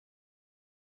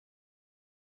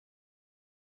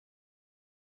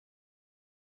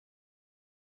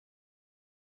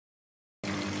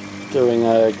doing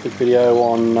a quick video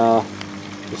on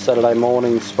the Saturday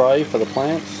morning spray for the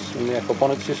plants in the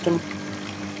aquaponic system.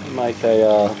 Make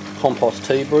a compost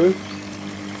tea brew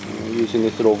using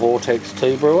this little vortex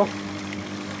tea brewer.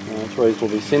 It's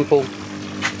reasonably simple.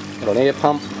 Got an air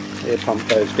pump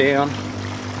goes down,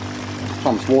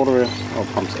 pumps water, or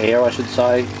pumps air I should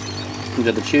say,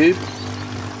 into the tube,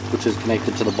 which is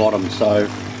connected to the bottom. So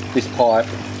this pipe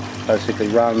basically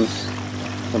runs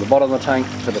from the bottom of the tank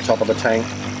to the top of the tank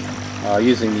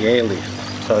using the air lift.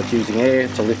 So it's using air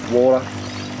to lift water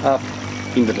up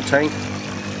into the tank.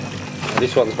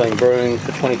 This one's been brewing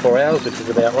for 24 hours, which is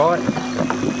about right.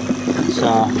 So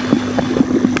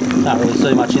can't really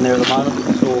see much in there at the moment.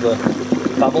 It's all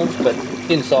the bubbles, but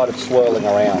inside it's swirling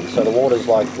around. So the water's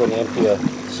like when you empty a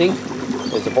sink,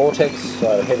 there's a vortex,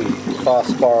 so heavy, fast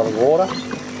spiralling water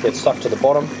gets sucked to the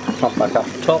bottom, pumped back up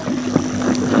the top,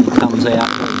 and comes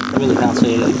out. You really can't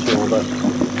see anything through all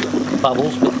the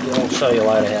bubbles, but I'll show you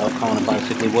later how it kind of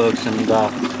basically works. And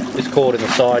this cord in the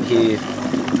side here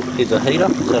is a heater.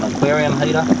 It's an aquarium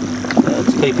heater.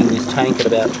 It's keeping this tank at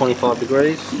about 25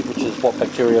 degrees, which is what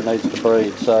bacteria needs to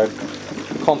breed. So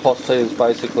compost tea is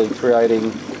basically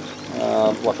creating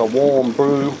like a warm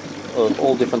brew of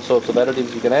all different sorts of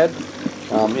additives you can add.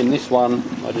 In this one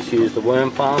I just use the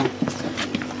worm farm,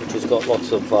 which has got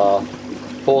lots of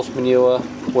horse manure,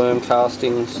 worm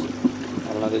castings.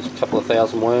 I don't know, there's a couple of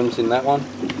thousand worms in that one.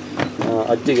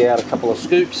 I dig out a couple of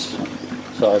scoops,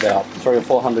 so about 300 or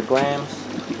 400 grams.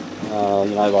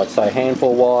 You know, like say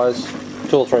handful wise,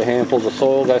 2 or 3 handfuls of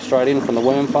soil go straight in from the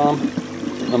worm farm,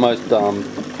 the most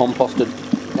composted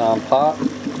part,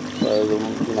 so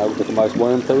you know, with the most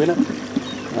worm poo in it.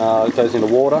 It goes into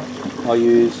water. I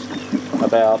use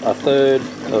about a third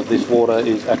of this water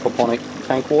is aquaponic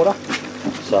tank water,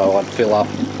 so I'd fill up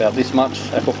about this much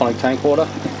aquaponic tank water.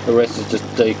 The rest is just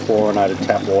dechlorinated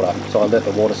tap water. So I let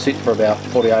the water sit for about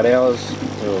 48 hours.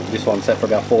 This one sat for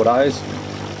about 4 days.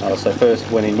 So first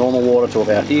went in normal water to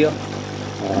about here,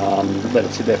 let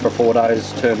it sit there for 4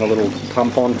 days, turn the little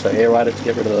pump on to aerate it to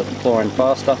get rid of the chlorine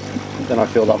faster. Then I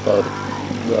filled up a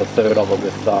third of it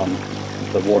with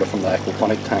the water from the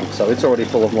aquaponic tank. So it's already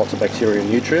full of lots of bacteria and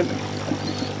nutrient.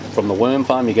 From the worm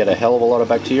farm you get a hell of a lot of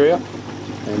bacteria,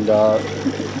 and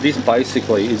this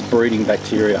basically is breeding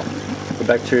bacteria. The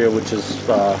bacteria which is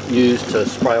used to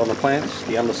spray on the plants,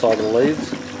 the underside of the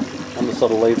leaves.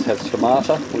 Underside of the leaves has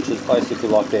stomata, which is basically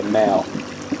like their mouth.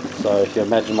 So if you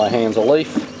imagine my hand's a leaf,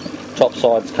 top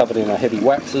side's covered in heavy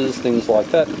waxes, things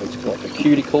like that. It's like a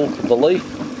cuticle of the leaf.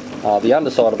 The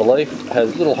underside of a leaf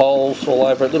has little holes all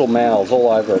over it, little mouths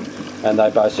all over it, and they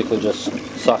basically just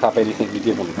suck up anything you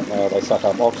give them. They suck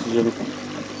up oxygen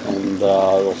and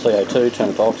or CO2, turn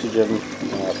it to oxygen,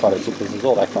 photosynthesis,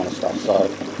 all that kind of stuff. So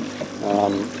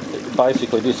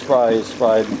basically this spray is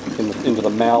sprayed into the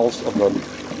mouths of the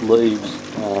leaves,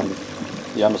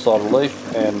 the underside of the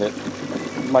leaf, and it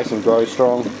makes them grow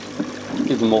strong,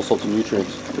 gives them all sorts of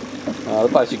nutrients. The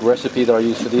basic recipe that I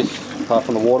use for this, apart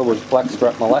from the water, was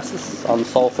blackstrap molasses,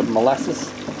 unsulfured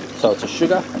molasses, so it's a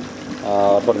sugar.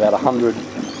 I've got about 100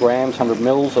 grams, 100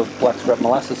 mils of blackstrap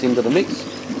molasses into the mix.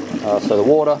 So the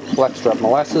water, blackstrap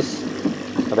molasses,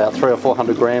 about 300 or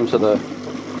 400 grams of the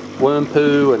worm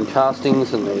poo and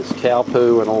castings, and there's cow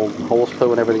poo and all horse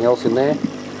poo and everything else in there.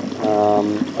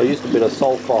 I used a bit of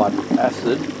sulfite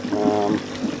acid,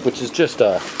 which is just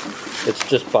it's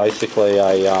just basically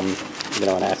a you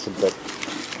know, an acid that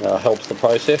helps the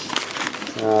process.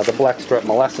 The blackstrap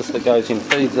molasses that goes in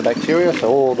feeds the bacteria, so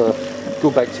all the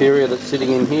good bacteria that's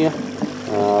sitting in here,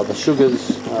 the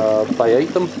sugars, they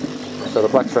eat them. So the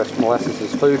blackstrap molasses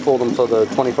is food for them for the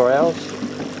 24 hours.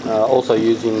 Also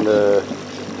using the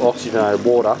oxygenated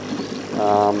water,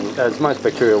 as most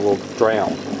bacteria will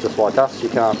drown, just like us. You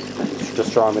can't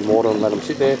just throw them in water and let them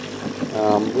sit there.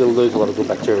 We'll lose a lot of good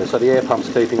bacteria. So the air pump's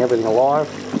keeping everything alive.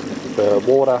 The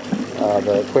water,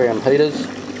 the aquarium heaters,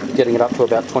 getting it up to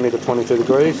about 20 to 22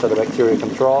 degrees so the bacteria can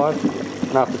thrive.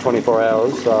 And after 24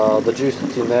 hours, the juice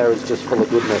that's in there is just full of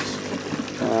goodness.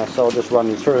 So I'll just run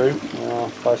you through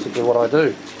basically what I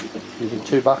do. Using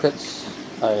 2 buckets,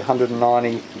 a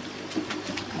 190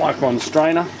 micron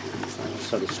strainer.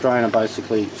 So the strainer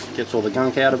basically gets all the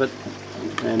gunk out of it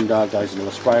and goes into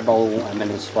a spray bowl, and then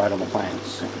it's sprayed on the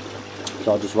plants.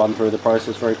 So I'll just run through the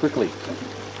process very quickly.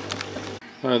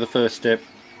 So the first step,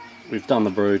 we've done the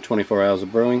brew, 24 hours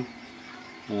of brewing.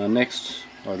 Next,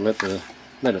 I let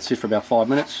it sit for about 5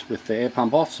 minutes with the air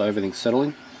pump off, so everything's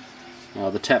settling.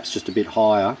 The tap's just a bit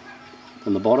higher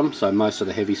than the bottom, so most of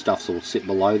the heavy stuff will sit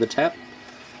below the tap.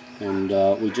 And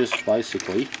we just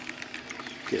basically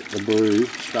get the brew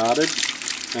started,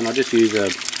 and I just use a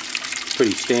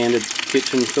pretty standard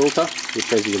kitchen filter,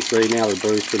 which as you can see now the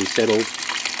brew's pretty settled.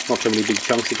 Not too many big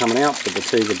chunks are coming out, but the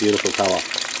tea's a beautiful colour.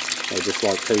 So just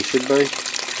like tea should be.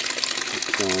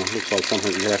 It looks like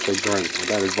something you can actually drink. I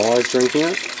don't advise drinking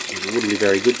it. It wouldn't be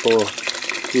very good for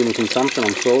human consumption,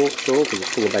 I'm sure, because it's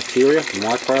full of bacteria,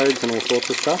 microbes and all sorts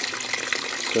of stuff.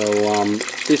 So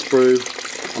this brew,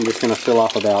 I'm just going to fill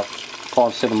up about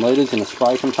 5-7 litres in a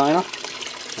spray container.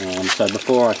 So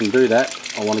before I can do that,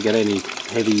 I want to get any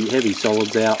heavy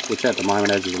solids out, which at the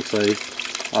moment, as you can see,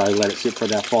 I let it sit for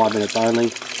about 5 minutes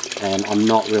only, and I'm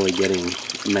not really getting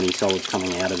many solids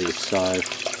coming out of this, so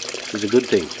it's a good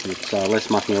thing. It's less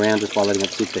mucking around just by letting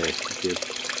it sit there. If you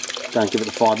don't give it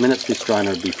the 5 minutes, this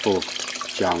strainer would be full of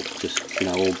junk, just, you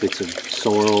know, all bits of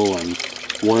soil and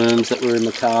worms that were in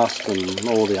the cask and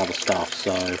all the other stuff.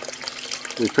 So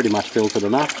we've pretty much filtered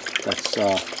enough. That's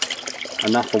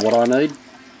enough for what I need.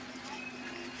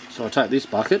 So I take this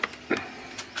bucket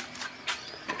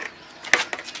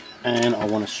and I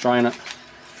want to strain it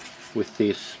with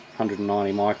this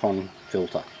 190 micron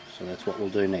filter. So that's what we'll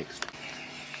do next.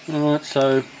 Alright,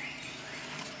 so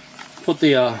put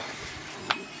the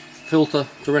filter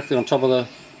directly on top of the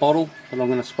bottle that I'm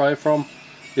going to spray from.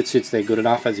 It sits there good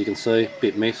enough, as you can see.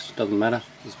 Bit mist, doesn't matter.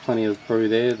 There's plenty of brew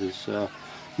there. There's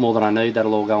more than I need.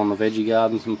 That'll all go on the veggie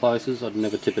gardens and places. I'd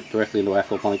never tip it directly into an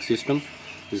aquaponic system.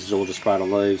 This is all just sprayed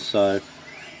on leaves. So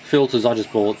filters I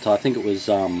just bought, I think it was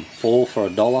 4 for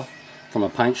 $1 from a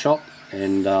paint shop.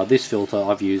 And this filter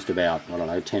I've used about, I don't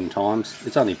know, 10 times.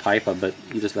 It's only paper, but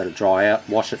you just let it dry out,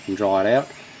 wash it and dry it out.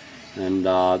 And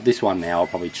this one now I'll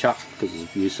probably chuck because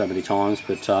it's used so many times,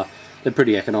 but they're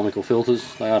pretty economical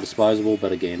filters. They are disposable,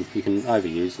 but again, you can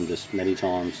overuse them just many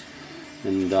times.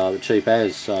 And they're cheap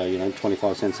as, so you know,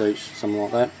 25 cents each, something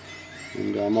like that.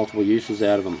 And multiple uses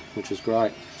out of them, which is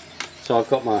great. So I've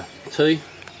got my tea.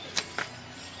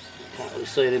 Can't really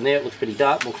see it in there, it looks pretty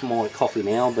dark, looks more like coffee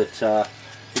now, but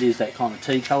it is that kind of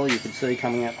tea colour you could see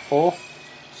coming out before.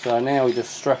 So now we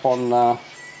just strap on the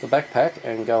backpack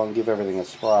and go and give everything a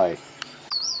spray.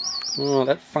 Oh,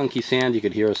 that funky sound you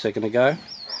could hear a second ago.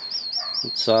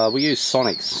 It's we use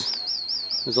Sonics.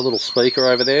 There's a little speaker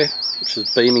over there which is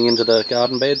beaming into the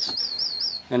garden beds,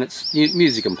 and it's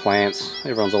music and plants.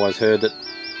 Everyone's always heard that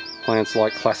plants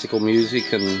like classical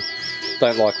music and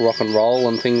don't like rock and roll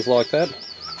and things like that.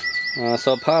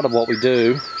 So part of what we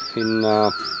do in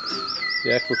the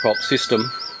aquacrop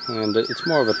system, and it's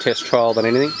more of a test trial than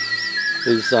anything,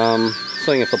 is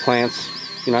seeing if the plants,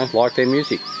 you know, like their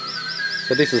music.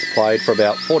 So this is played for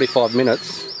about 45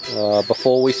 minutes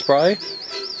before we spray.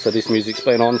 So this music's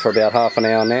been on for about half an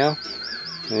hour now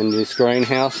in this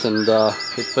greenhouse, and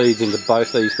it feeds into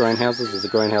both these greenhouses. There's a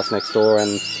greenhouse next door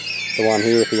and the one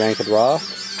here with the anchored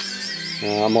raft.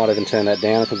 I might even turn that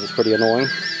down because it's pretty annoying.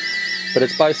 But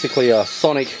it's basically a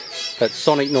sonic, that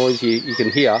sonic noise you can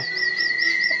hear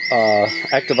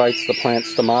activates the plant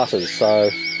stomatas. So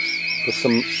the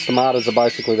stomatas are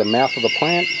basically the mouth of the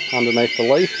plant underneath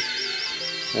the leaf,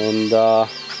 and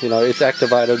you know, it's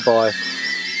activated by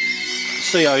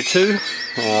CO2.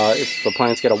 If the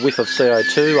plants get a whiff of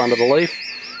CO2 under the leaf,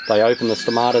 they open the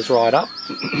stomatas right up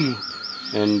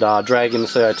and drag in the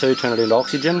CO2, turn it into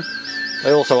oxygen.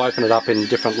 They also open it up in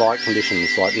different light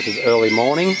conditions, like this is early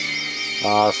morning,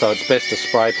 so it's best to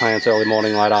spray plants early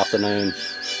morning, late afternoon.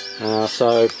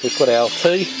 So we've got our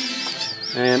tea,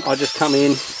 and I just come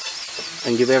in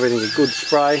and give everything a good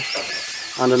spray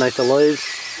underneath the leaves.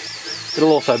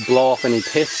 It'll also blow off any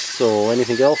pests or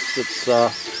anything else that's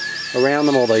around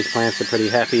them. All these plants are pretty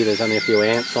happy, there's only a few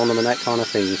ants on them and that kind of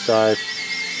thing. So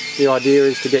the idea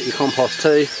is to get your compost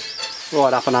tea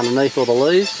right up and underneath all the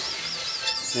leaves,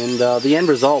 and the end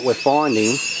result we're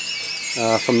finding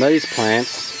from these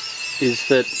plants is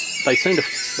that they seem to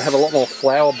have a lot more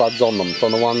flower buds on them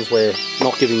than the ones we're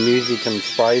not giving music and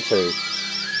spray to.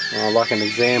 Like an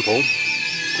example,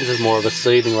 this is more of a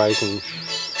seedling raising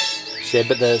shed,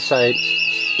 but say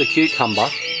the cucumber,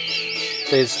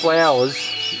 there's flowers,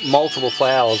 multiple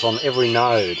flowers on every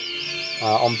node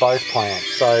on both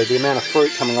plants, so the amount of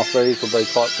fruit coming off these will be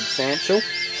quite substantial.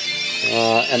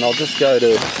 And I'll just go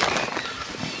to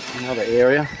another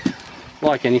area.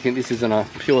 Like anything, this isn't a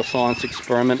pure science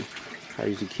experiment.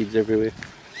 Crazy kids everywhere.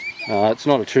 It's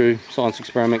not a true science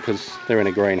experiment because they're in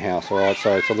a greenhouse, alright,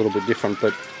 so it's a little bit different,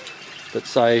 but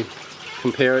say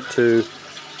compare it to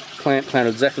plant planted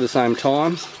exactly the same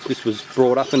time. This was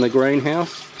brought up in the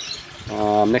greenhouse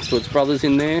next to its brothers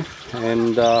in there,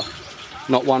 and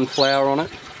not one flower on it.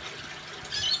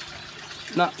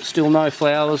 No, still no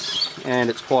flowers, and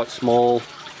it's quite small.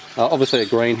 Obviously a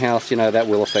greenhouse, you know, that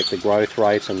will affect the growth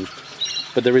rate,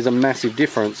 but there is a massive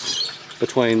difference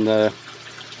between the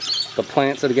the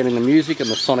plants that are getting the music and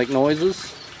the sonic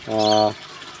noises. The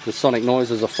sonic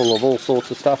noises are full of all sorts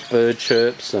of stuff, bird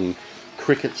chirps and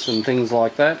crickets and things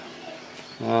like that.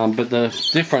 But the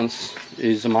difference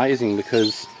is amazing,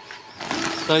 because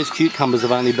those cucumbers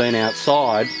have only been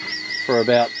outside for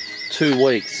about 2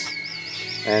 weeks,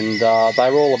 and they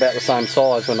were all about the same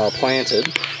size when they were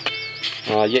planted.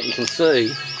 Yet you can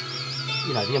see,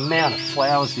 you know, the amount of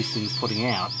flowers this thing's putting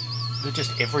out. They're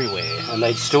just everywhere, and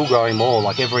they're still growing more.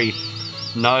 Like every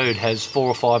node has 4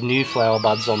 or 5 new flower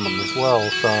buds on them as well.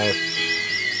 So,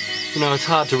 you know, it's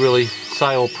hard to really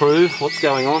say or prove what's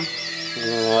going on.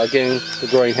 Again, the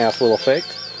greenhouse will affect.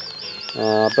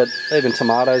 But even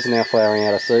tomatoes are now flowering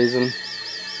out of season.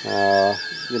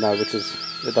 You know, which is,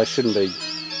 they shouldn't be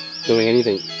doing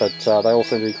anything, but they all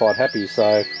seem to be quite happy.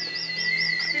 So,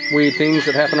 weird things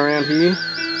that happen around here.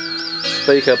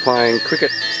 Speaker playing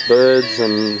crickets, birds,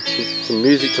 and some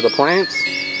music to the plants.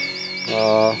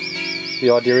 The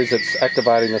idea is it's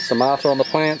activating the stomata on the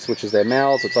plants, which is their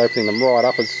mouths. It's opening them right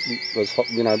up as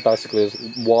you know, basically as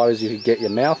wide as you could get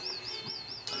your mouth.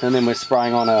 And then we're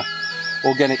spraying on a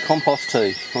organic compost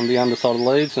tea on the underside of the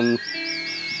leaves, and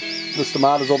the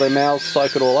stomatas or their mouths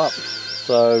soak it all up.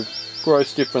 So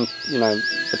gross difference, you know,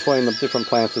 between the different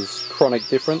plants is chronic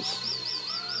difference.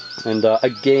 And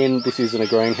again, this isn't a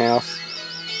greenhouse.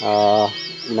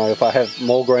 You know, if I have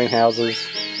more greenhouses,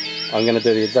 I'm going to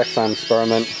do the exact same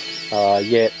experiment,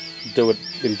 yet do it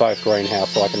in both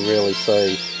greenhouses so I can really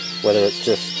see whether it's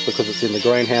just because it's in the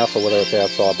greenhouse or whether it's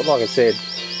outside. But like I said,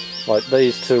 like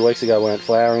these 2 weeks ago weren't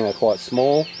flowering, they're quite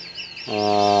small,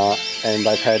 and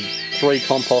they've had 3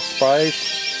 compost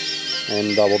sprays,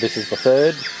 and well, this is the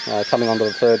 3rd, coming onto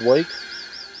the 3rd week,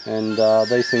 and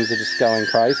these things are just going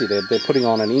crazy. They're putting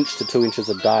on 1 inch to 2 inches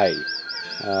a day.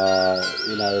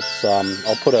 You know, it's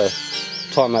I'll put a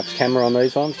time-lapse camera on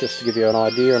these ones just to give you an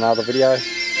idea, another video,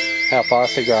 how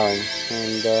fast they're growing.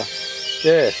 And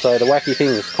yeah, so the wacky thing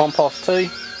is compost tea,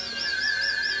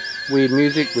 weird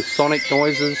music with sonic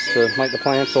noises to make the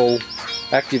plants all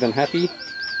active and happy,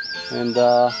 and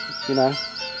you know,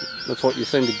 that's what you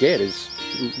seem to get, is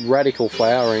radical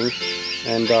flowering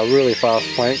and really fast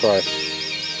plant growth.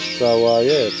 So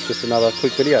yeah, it's just another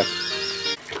quick video.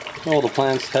 All the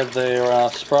plants have their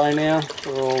spray now,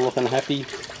 they're all looking happy.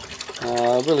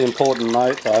 Really important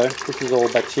note though, this is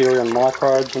all bacteria and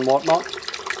microbes and whatnot,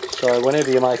 so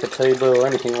whenever you make a tea brew or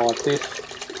anything like this,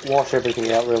 wash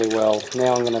everything out really well.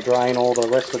 Now I'm going to drain all the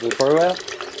rest of the brew out.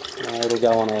 It'll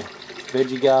go on a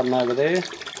veggie garden over there,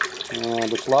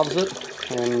 which loves it,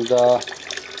 and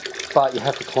but you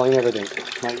have to clean everything.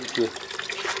 Like you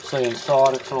see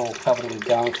inside, it's all covered in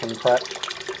gunk and crap.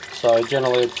 So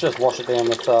generally it's just wash it down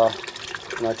with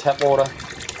you know, tap water,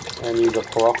 and use a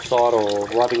peroxide or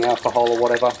rubbing alcohol or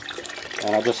whatever,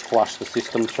 and I just flush the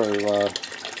system through,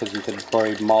 because you can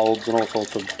breed moulds and all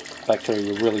sorts of bacteria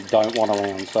you really don't want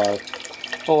around. So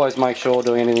always make sure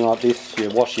doing anything like this, you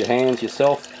wash your hands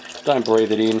yourself, don't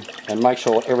breathe it in, and make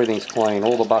sure everything's clean,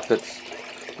 all the buckets,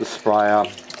 the sprayer,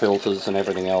 filters and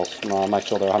everything else. Make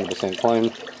sure they're 100%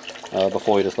 clean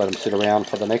before you just let them sit around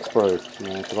for the next brew,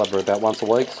 because I brew about once a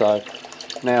week. So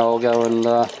now I'll go and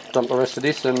dump the rest of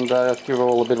this and give it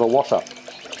all a bit of a wash up.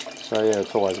 So yeah,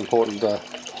 it's always important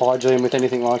hygiene with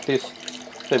anything like this.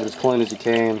 Keep it as clean as you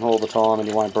can all the time, and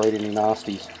you won't breed any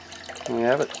nasties. There we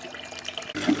have it.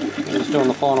 I'm just doing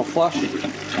the final flush.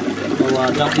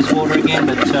 We'll dump this water again,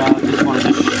 but just wanted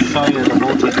to show you the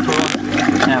vortex brewer,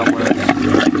 how it works.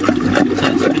 So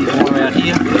it's a bit of water out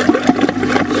here,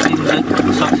 spins it,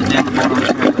 sucks it down the bottom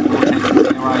through the vortex,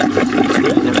 aerates,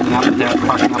 screws everything up without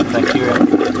crushing up the bacteria.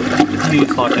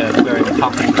 Use like a very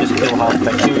pump and just kill half the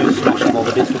bacteria, smash them all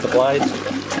the bits with the blades.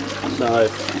 So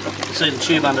you see the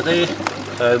tube under there,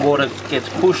 so the water gets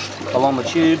pushed along the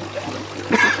tube,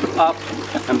 up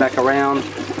and back around,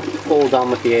 all done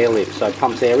with the air lift. So it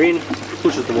pumps air in,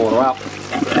 pushes the water up,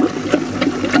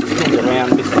 spins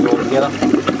around, mixes it all together,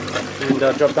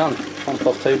 and job done.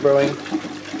 Compost tea brewing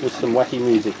with some wacky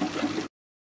music.